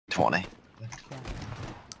20. Yeah.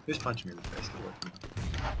 Who's punching me in the face?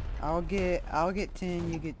 I'll get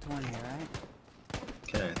 10, you get 20, alright?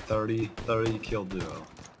 Okay, 30 kill duo.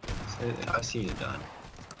 I've seen it done.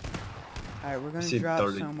 Alright, we're gonna See drop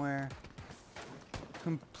 30. somewhere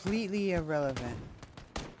completely irrelevant.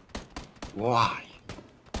 Why?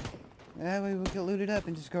 That way we get looted up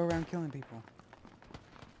and just go around killing people.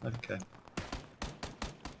 Okay.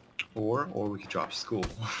 Or we could drop school.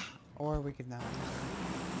 Or we could not.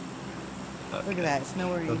 Okay. Look at that, it's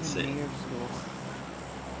nowhere even Let's see. near school.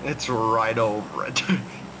 It's right over it. Where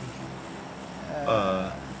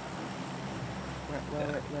are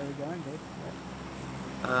we going,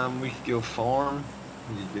 dude? We could go farm.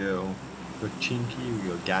 We could go Chinky. We could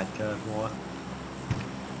go Gatka if you want.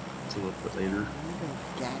 It's a little bit later. We go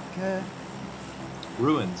Gatka.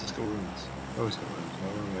 Ruins. Let's go ruins. We always go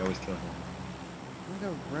ruins. We always kill him. We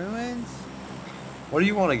go ruins. Where do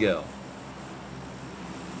you want to go?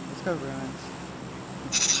 Let's go ruins.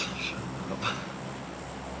 Shut up.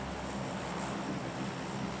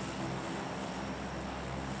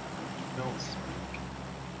 Don't speak.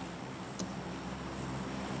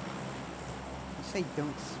 You say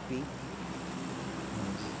don't speak.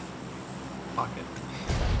 Pocket.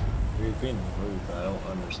 You're being rude, but I don't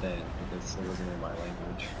understand because it wasn't in my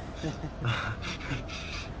language.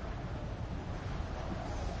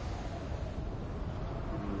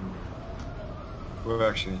 We're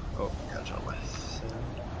actually. Oh, catch on my sound.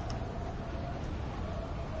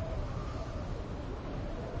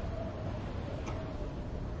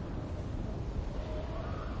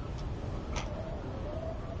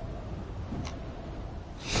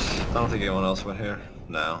 I don't think anyone else went here.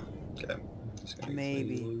 No. Okay. Just gonna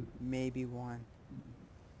Maybe one.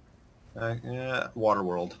 yeah,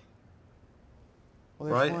 Waterworld. Well,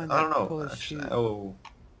 there's Right? one I don't that know. pull his Actually, chute oh,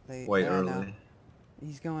 late. wait, I don't know. early.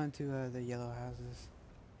 He's going to the yellow houses.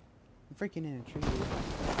 I'm freaking in a tree,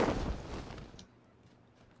 dude.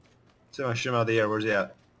 See, I shoot him out of the air. Where's he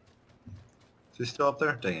at? Is he still up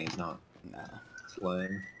there? Dang it, he's not. No. It's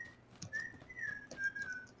lame.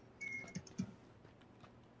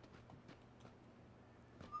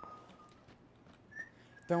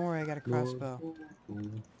 Don't worry, I got a crossbow.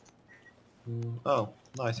 Oh,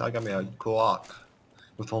 nice. I got me a Glock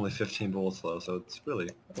with only 15 bullets though, so it's really,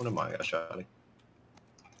 I wouldn't mind a shotty.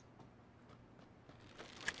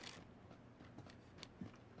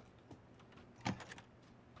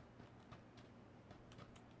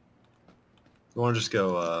 You want to just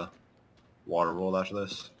go Waterworld after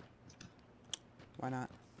this? Why not?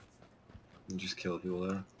 And just kill people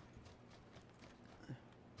there?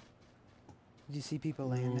 Did you see people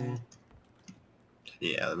laying there?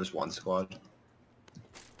 Yeah, there was one squad.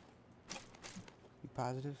 You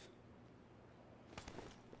positive?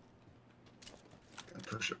 I'm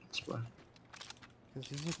pretty sure it's fine.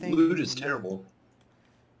 Because these are things Loot you is know. terrible.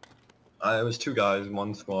 It was two guys,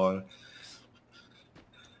 one squad.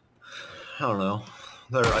 I don't know.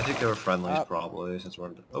 I think they were friendlies probably since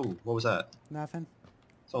we're. Oh, what was that? Nothing.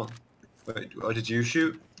 Someone. Wait. Oh, did you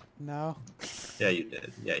shoot? No. Yeah, you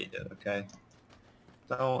did. Yeah, you did. Okay.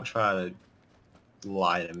 Don't try to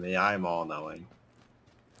lie to me. I'm all knowing.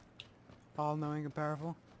 All knowing and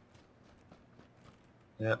powerful.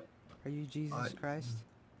 Yep. Are you Jesus Christ?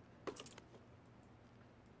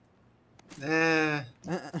 I'm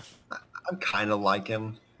kind of like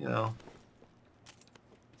him, you know.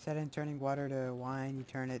 Instead of turning water to wine, you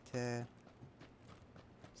turn it to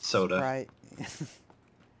Soda. Sprite.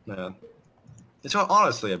 Yeah. It's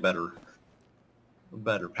honestly a better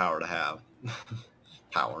power to have.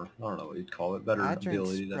 Power. I don't know what you'd call it. Better I drink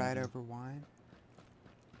ability. Sprite over wine.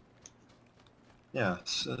 Yeah,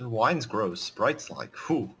 wine's gross. Sprite's like,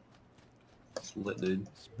 whew. It's lit, dude.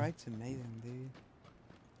 Sprite's amazing, dude.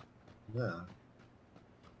 Yeah.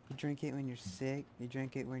 You drink it when you're sick. You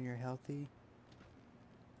drink it when you're healthy.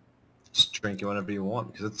 Just drink it whenever you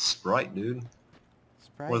want because it's Sprite, dude.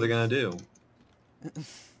 Sprite. What are they gonna do?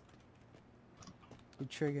 You're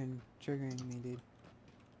triggering me, dude.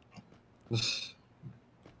 What's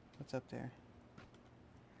up there?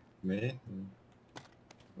 Me?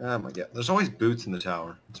 Oh my god. There's always boots in the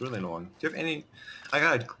tower. It's really annoying. Do you have any... I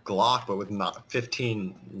got a Glock, but with not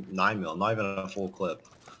 15 9mm, not even a full clip.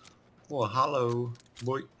 Oh, hello,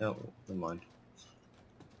 boy. Oh, never mind.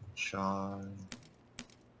 Shot.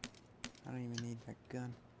 I don't even need that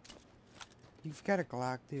gun. You've got a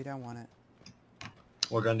Glock, dude. I want it.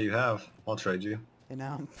 What gun do you have? I'll trade you. You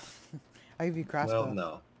know? I'll give you a crossbow. Well,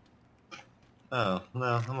 no. Oh,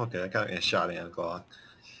 no, I'm okay. I got me a shotty and a Glock.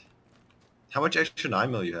 How much extra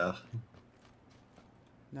 9mm you have?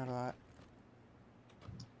 Not a lot.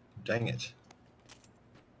 Dang it.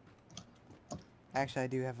 Actually, I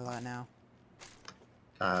do have a lot now.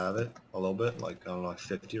 I have it a little bit, like I don't know, like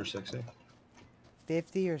 50 or 60.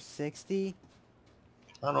 50 or 60?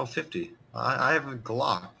 I don't know, 50. I have a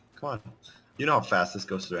Glock. Come on. You know how fast this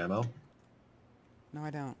goes through ammo. No,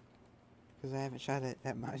 I don't. Because I haven't shot it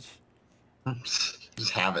that much.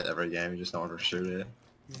 Just have it every game. You just don't ever shoot it.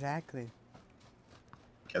 Exactly.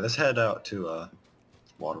 Okay, let's head out to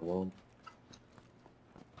Waterworld.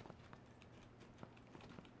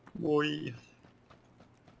 Boy.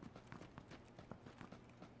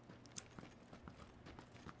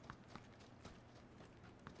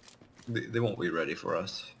 They won't be ready for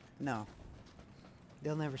us. No.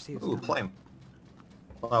 They'll never see us Ooh, coming. flame.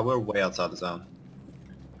 Wow, we're way outside the zone.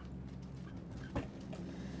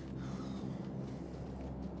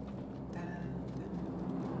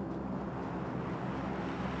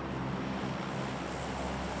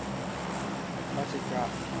 Watch it drop.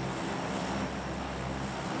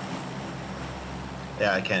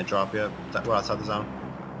 Yeah, I can't drop yet. We're outside the zone.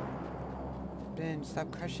 Ben,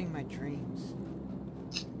 stop crushing my dreams.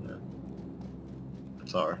 Yeah.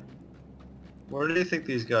 Sorry. Where do you think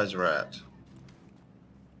these guys are at?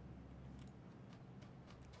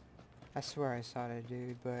 I swear I saw that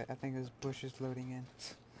dude, but I think this bush is loading in.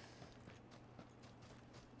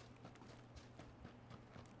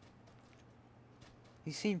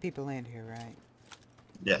 You've seen people land here, right?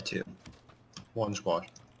 Yeah, two. One squad.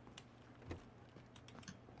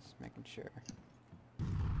 Just making sure.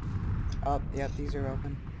 Oh, yep, these are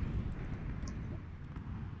open.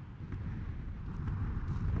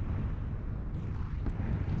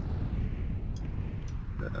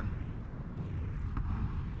 Yeah.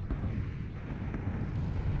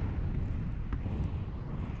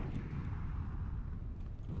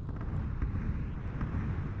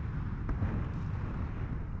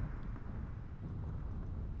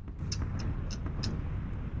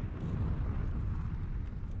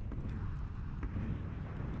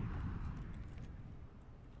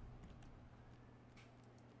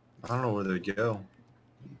 I don't know where they'd go.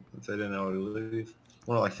 If they didn't know where to leave.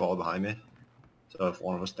 One will like fall behind me. So if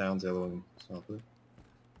one of us downs, the other one stop it.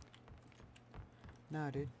 No,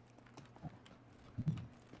 dude.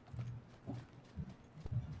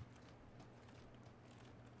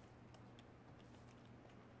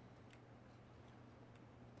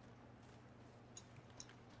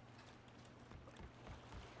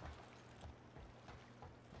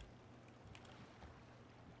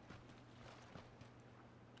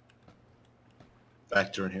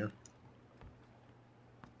 Vector in here.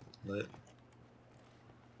 Lit.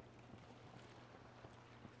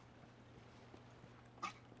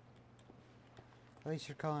 At least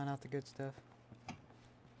you're calling out the good stuff.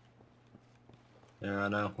 Yeah, I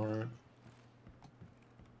know. Alright.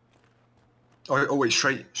 Oh wait,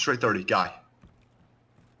 straight 30, guy.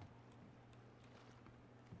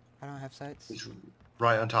 I don't have sights. He's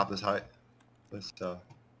right on top of this height. This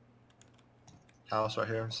house right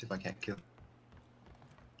here. Let's see if I can't kill him.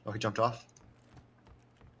 Oh, he jumped off.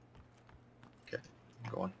 Okay,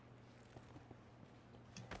 go on.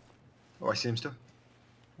 Oh, I see him still.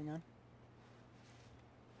 Hang on.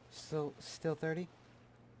 Still 30?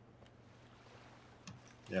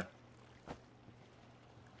 Yeah.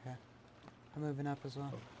 Okay. I'm moving up as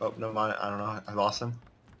well. Oh, no mind. I don't know. I lost him.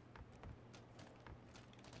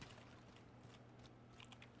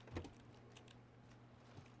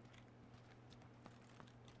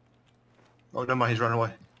 Oh, no mind. He's running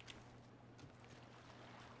away.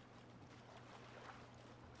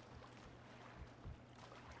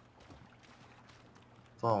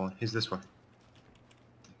 Following. He's this way.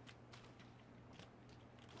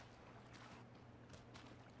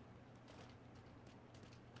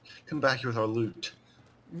 Come back here with our loot.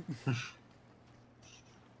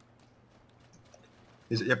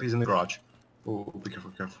 Yep, he's in the garage. Oh, be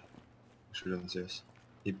careful, careful. Make sure he doesn't see us.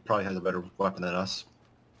 He probably has a better weapon than us.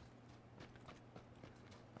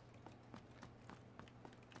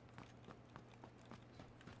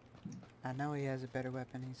 I know he has a better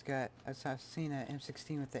weapon. He's got... I've seen an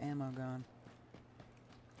M16 with the ammo gone.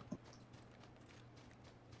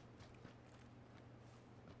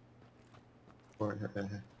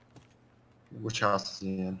 Which house is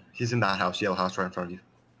he in? He's in that house, yellow house right in front of you.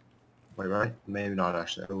 Wait, right? Maybe not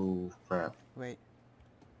actually. Oh, crap. Wait.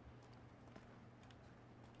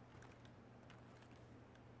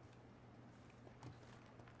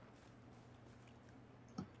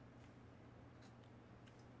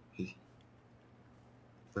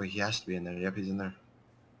 He has to be in there. Yep, he's in there.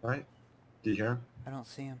 Right? Do you hear him? I don't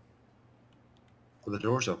see him. Well, the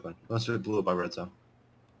door's open. Unless it blew up by red zone.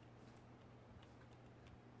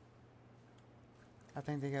 I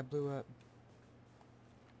think they got blew up.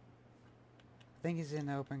 think he's in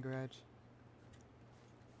the open garage.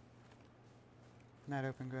 Not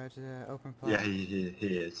open garage, the open plot. Yeah, he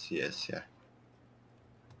is. He is, yeah.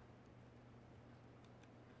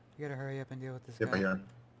 You gotta hurry up and deal with this Yep, guy. I hear him.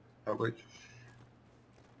 Oh, wait.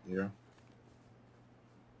 Yeah.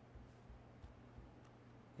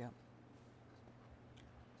 Yep.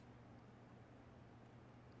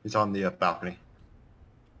 He's on the balcony.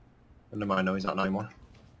 Oh, never mind, no, he's not anymore.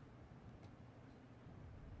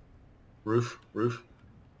 Roof, roof.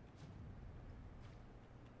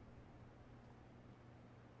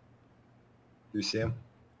 Do you see him?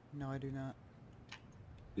 No, I do not.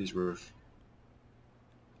 He's roof.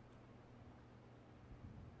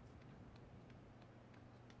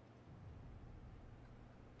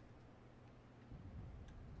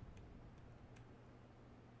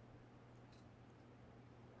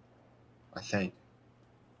 I think.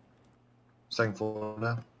 Second floor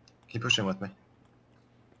now. Can you push in with me?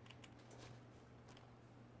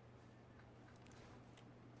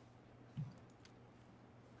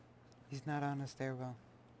 He's not on the stairwell.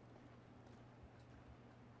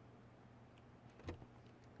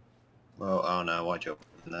 Well, oh no, why'd you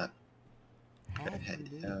open that? Had Okay, to,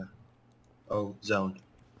 dude. oh, zone.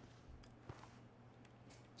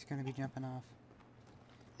 He's gonna be jumping off.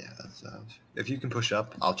 Yeah, that's if you can push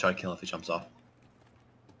up, I'll try to kill him if he jumps off.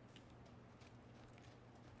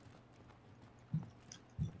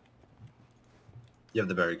 You have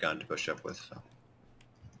the berry gun to push up with, so.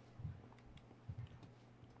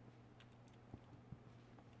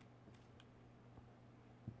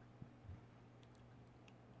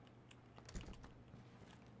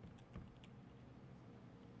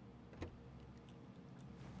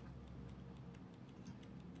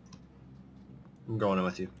 I'm going in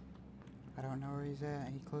with you. I don't know where he's at.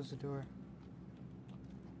 He closed the door.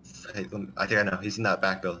 Hey, I think I know. He's in that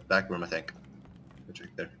back room, I think. It's right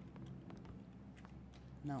there.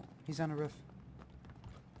 No, he's on the roof.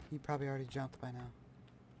 He probably already jumped by now.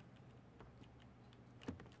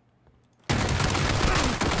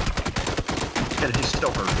 Yeah, he's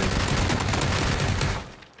still hurt, dude.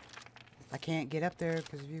 I can't get up there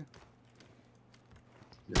because of you.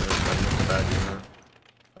 You're really bad, you're hurt.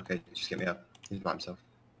 Okay, just get me up. He's by himself.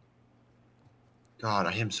 God,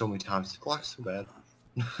 I hit him so many times. The Glock's so bad.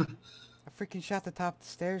 I freaking shot the top of the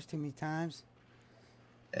stairs too many times.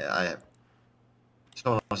 Yeah, I have.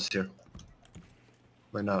 Someone else is here.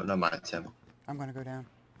 Wait, no, mine, it's him. I'm gonna go down.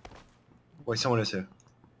 Wait, someone is here.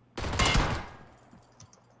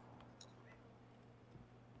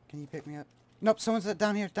 Can you pick me up? Nope, someone's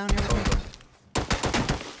down here with me. Someone goes.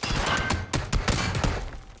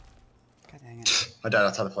 God dang it. My dad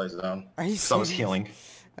outside the place zone. Are you So I was serious? healing.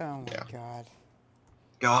 Oh my Yeah. god.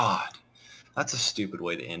 God, that's a stupid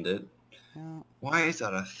way to end it. No. Why is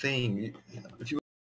that a thing? If you